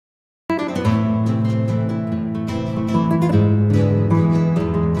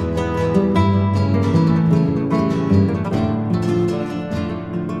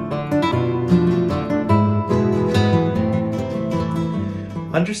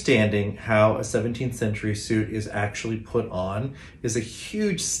understanding how a 17th century suit is actually put on is a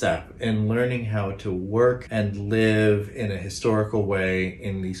huge step in learning how to work and live in a historical way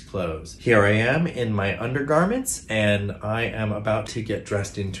in these clothes. Here I am in my undergarments, and I am about to get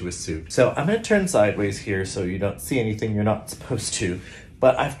dressed into a suit. So I'm gonna turn sideways here so you don't see anything you're not supposed to,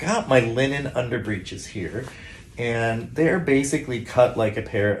 but I've got my linen underbreeches here, and they're basically cut like a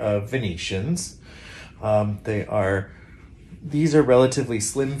pair of Venetians. These are relatively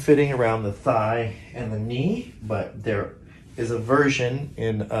slim fitting around the thigh and the knee, but there is a version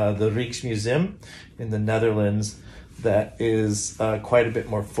in the Rijksmuseum in the Netherlands that is quite a bit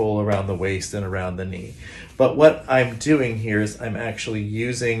more full around the waist and around the knee. But what I'm doing here is I'm actually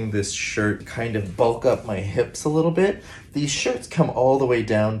using this shirt to kind of bulk up my hips a little bit. These shirts come all the way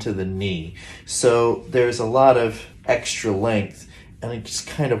down to the knee, so there's a lot of extra length, and I just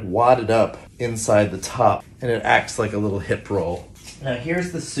kind of wad it up inside the top, and it acts like a little hip roll. Now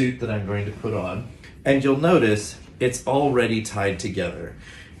here's the suit that I'm going to put on, and you'll notice it's already tied together.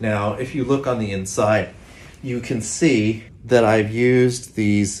 Now if you look on the inside, you can see that I've used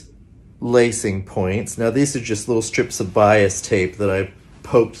these lacing points. Now these are just little strips of bias tape that I've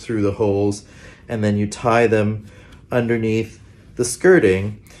poked through the holes, and then you tie them underneath the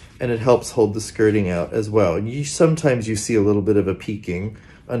skirting, and it helps hold the skirting out as well. And sometimes you see a little bit of a peeking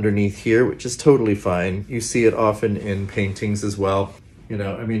underneath here, which is totally fine. You see it often in paintings as well. You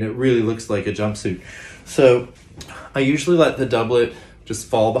know, I mean, it really looks like a jumpsuit. So I usually let the doublet just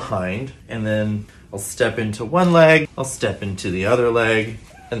fall behind, and then I'll step into one leg, I'll step into the other leg,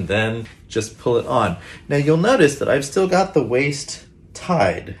 and then just pull it on. Now you'll notice that I've still got the waist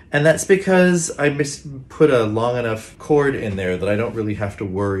tied, and that's because I put a long enough cord in there that I don't really have to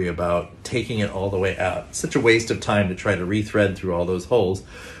worry about taking it all the way out. It's such a waste of time to try to rethread through all those holes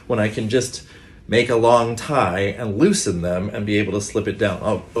when I can just make a long tie and loosen them and be able to slip it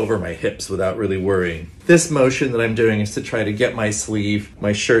down over my hips without really worrying. This motion that I'm doing is to try to get my sleeve,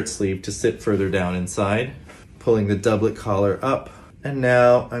 my shirt sleeve, to sit further down inside, pulling the doublet collar up. And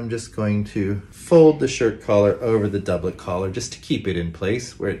now I'm just going to fold the shirt collar over the doublet collar just to keep it in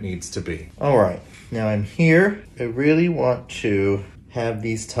place where it needs to be. All right, now I'm here. I really want to have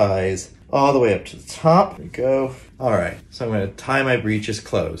these ties all the way up to the top. There we go. All right, so I'm gonna tie my breeches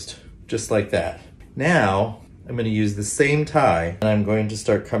closed, just like that. Now, I'm gonna use the same tie, and I'm going to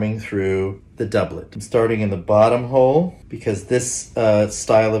start coming through the doublet. I'm starting in the bottom hole because this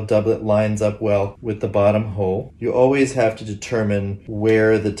style of doublet lines up well with the bottom hole. You always have to determine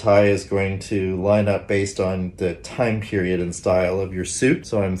where the tie is going to line up based on the time period and style of your suit.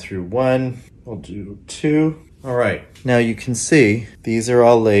 So I'm through one, I'll do two. All right, now you can see these are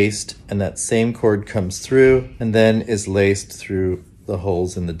all laced, and that same cord comes through and then is laced through the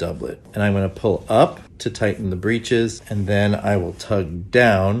holes in the doublet. And I'm gonna pull up to tighten the breeches, and then I will tug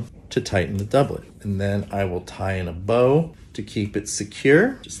down to tighten the doublet. And then I will tie in a bow to keep it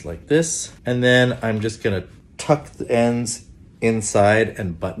secure, just like this. And then I'm just gonna tuck the ends inside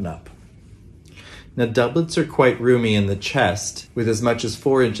and button up. Now doublets are quite roomy in the chest, with as much as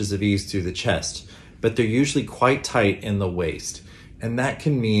 4 inches of ease through the chest, but they're usually quite tight in the waist. And that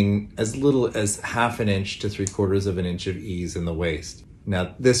can mean as little as 1/2 inch to 3/4 of an inch of ease in the waist.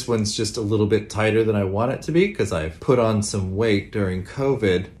 Now this one's just a little bit tighter than I want it to be because I've put on some weight during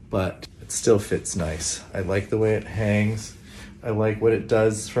COVID, but it still fits nice. I like the way it hangs. I like what it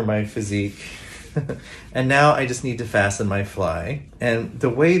does for my physique. And now I just need to fasten my fly. And the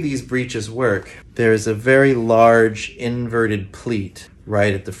way these breeches work, there's a very large inverted pleat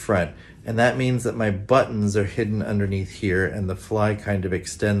right at the front. And that means that my buttons are hidden underneath here, and the fly kind of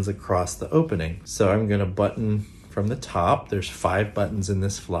extends across the opening. So I'm gonna button from the top. There's 5 buttons in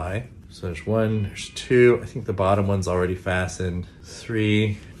this fly. So there's 1, there's 2, I think the bottom one's already fastened,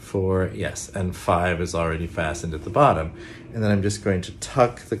 3, 4, yes, and 5 is already fastened at the bottom. And then I'm just going to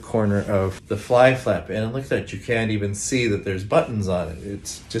tuck the corner of the fly flap in, and look at that, you can't even see that there's buttons on it.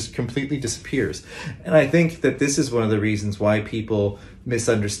 It just completely disappears. And I think that this is one of the reasons why people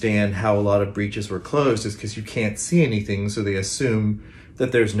misunderstand how a lot of breeches were closed, is because you can't see anything, so they assume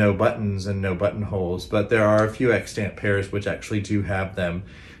that there's no buttons and no buttonholes. But there are a few extant pairs which actually do have them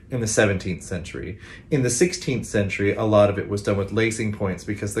in the 17th century. In the 16th century, a lot of it was done with lacing points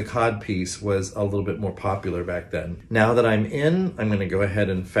because the codpiece was a little bit more popular back then. Now that I'm in, I'm gonna go ahead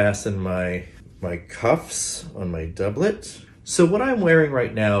and fasten my cuffs on my doublet. So what I'm wearing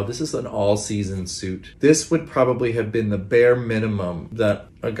right now, this is an all-season suit. This would probably have been the bare minimum that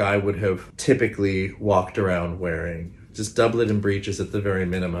a guy would have typically walked around wearing. just doublet and breeches at the very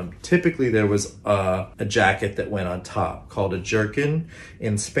minimum. Typically there was a jacket that went on top called a jerkin.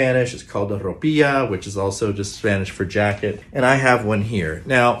 In Spanish it's called a ropilla, which is also just Spanish for jacket. And I have one here.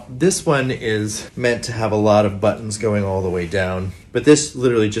 Now this one is meant to have a lot of buttons going all the way down, but this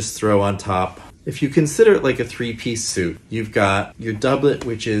literally just throw on top. If you consider it like a three-piece suit, you've got your doublet,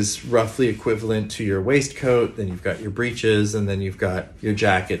 which is roughly equivalent to your waistcoat, then you've got your breeches, and then you've got your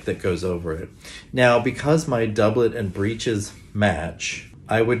jacket that goes over it. Now, because my doublet and breeches match,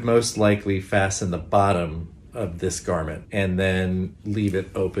 I would most likely fasten the bottom of this garment and then leave it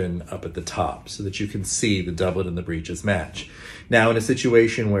open up at the top so that you can see the doublet and the breeches match. Now, in a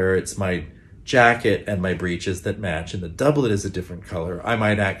situation where it's my jacket and my breeches that match and the doublet is a different color, I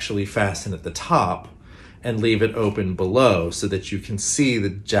might actually fasten at the top and leave it open below so that you can see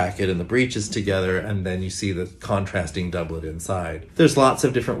the jacket and the breeches together, and then you see the contrasting doublet inside. There's lots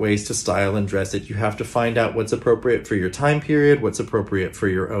of different ways to style and dress it. You have to find out what's appropriate for your time period, what's appropriate for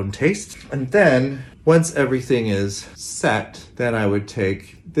your own taste. And then once everything is set, then I would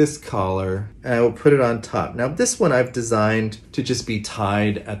take this collar and I will put it on top. Now this one I've designed to just be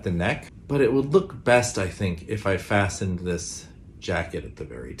tied at the neck, but it would look best, I think, if I fastened this jacket at the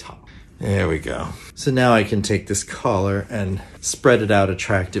very top. There we go. So now I can take this collar and spread it out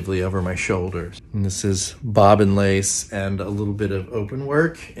attractively over my shoulders. And this is bobbin lace and a little bit of open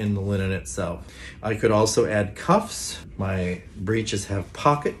work in the linen itself. I could also add cuffs. My breeches have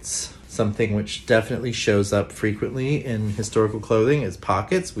pockets. Something which definitely shows up frequently in historical clothing is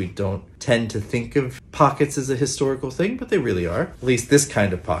pockets. We don't tend to think of pockets as a historical thing, but they really are. At least this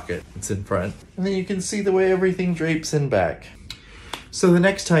kind of pocket. It's in front. And then you can see the way everything drapes in back. So the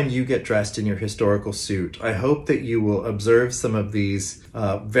next time you get dressed in your historical suit, I hope that you will observe some of these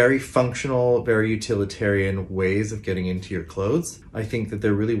very functional, very utilitarian ways of getting into your clothes. I think that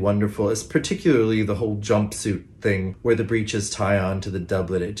they're really wonderful, it's particularly the whole jumpsuit thing where the breeches tie on to the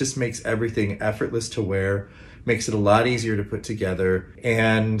doublet. It just makes everything effortless to wear, makes it a lot easier to put together,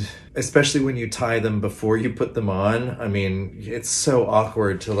 and especially when you tie them before you put them on, I mean, it's so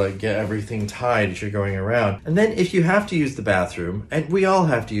awkward to like get everything tied as you're going around. And then if you have to use the bathroom, and we all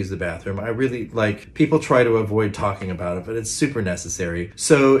have to use the bathroom, I really like, people try to avoid talking about it, but it's super necessary.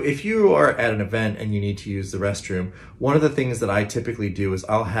 So if you are at an event and you need to use the restroom, one of the things that I typically do is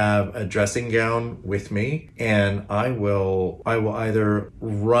I'll have a dressing gown with me, and I will either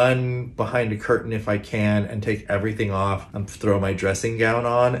run behind a curtain if I can and take everything off and throw my dressing gown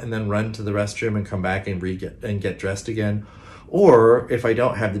on and then run to the restroom and come back and get dressed again. Or if I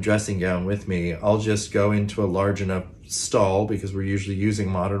don't have the dressing gown with me, I'll just go into a large enough stall, because we're usually using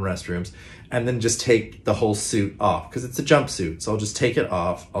modern restrooms, and then just take the whole suit off, because it's a jumpsuit. So I'll just take it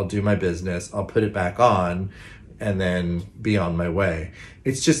off, I'll do my business, I'll put it back on, and then be on my way.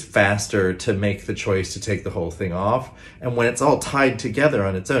 It's just faster to make the choice to take the whole thing off. And when it's all tied together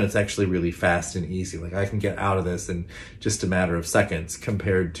on its own, it's actually really fast and easy. Like I can get out of this in just a matter of seconds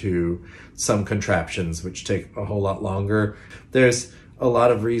compared to some contraptions which take a whole lot longer. There's a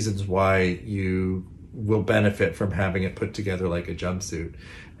lot of reasons why you will benefit from having it put together like a jumpsuit.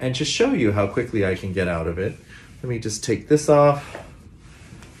 And to show you how quickly I can get out of it, let me just take this off,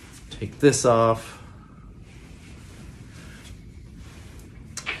 take this off.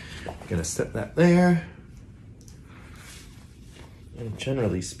 Gonna set that there. And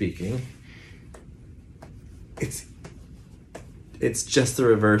generally speaking, it's just the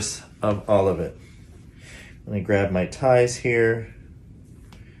reverse of all of it. Let me grab my ties here.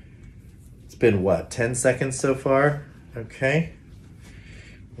 It's been what, 10 seconds so far? Okay.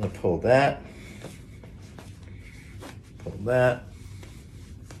 I'm gonna pull that. Pull that.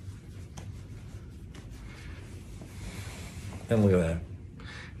 And look at that.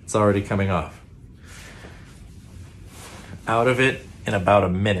 It's already coming off. Out of it in about a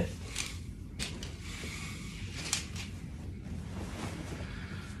minute.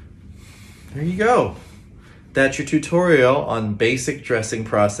 There you go. That's your tutorial on basic dressing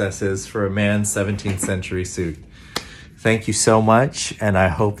processes for a man's 17th century suit. Thank you so much, and I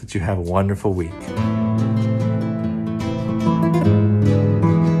hope that you have a wonderful week.